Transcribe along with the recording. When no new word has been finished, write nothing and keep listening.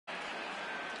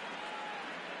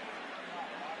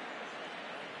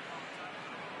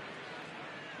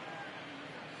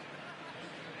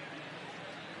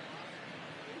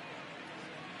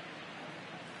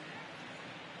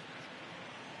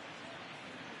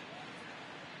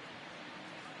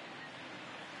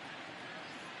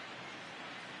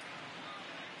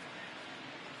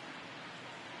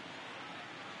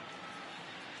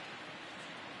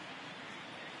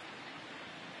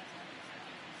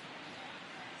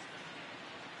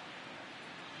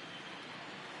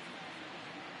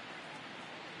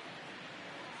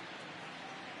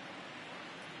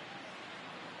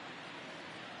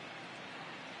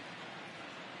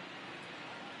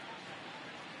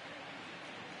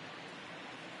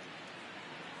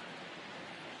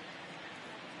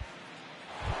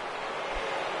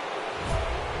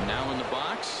in the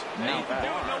box. Nate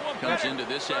comes into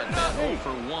this at bat 0 for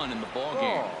 1 in the ball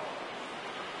game.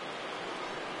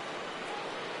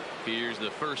 Here's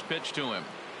the first pitch to him.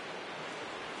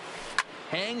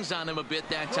 Hangs on him a bit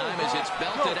that time as it's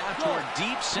belted out toward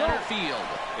deep center field.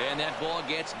 And that ball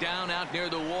gets down out near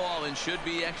the wall and should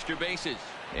be extra bases.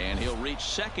 And he'll reach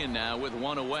second now with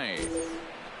 1 away.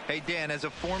 Hey, Dan, as a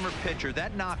former pitcher,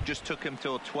 that knock just took him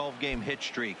to a 12-game hit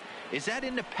streak. Is that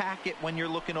in the packet when you're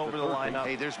looking over the lineup?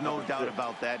 Hey, there's no doubt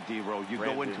about that, D-Row. You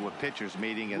go into a pitcher's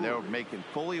meeting, and they're making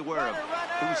fully aware of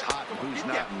who's hot and who's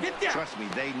not. And trust me,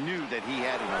 they knew that he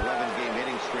had an 11-game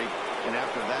hitting streak, and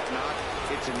after that knock,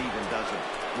 it's an even dozen.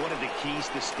 One of the keys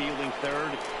to stealing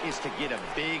third is to get a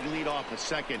big lead off a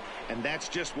second, and that's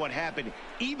just what happened,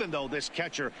 even though this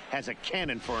catcher has a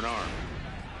cannon for an arm.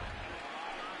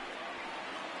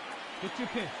 Get your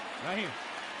pitch right here.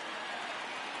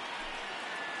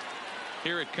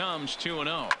 Here it comes, 2-0. On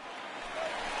a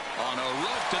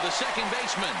rope to the second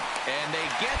baseman, and they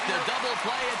get the double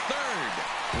play at third.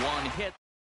 1 hit.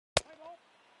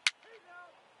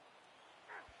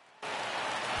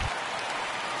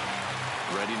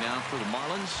 Ready now for the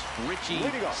Marlins, Richie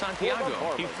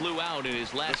Santiago. He flew out in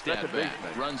his last at bat.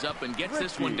 Runs up and gets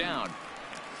this one down.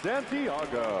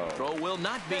 Santiago. Throw will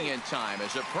not be in time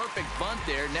as a perfect bunt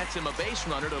there nets him a base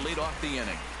runner to lead off the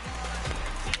inning.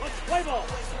 Play ball.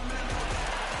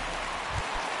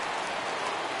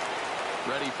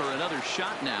 Ready for another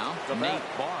shot now. Nate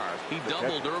Barr. He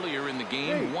doubled earlier in the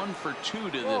game. 1 for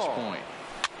 2 to this point.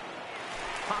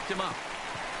 Popped him up.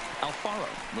 Alfaro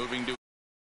moving to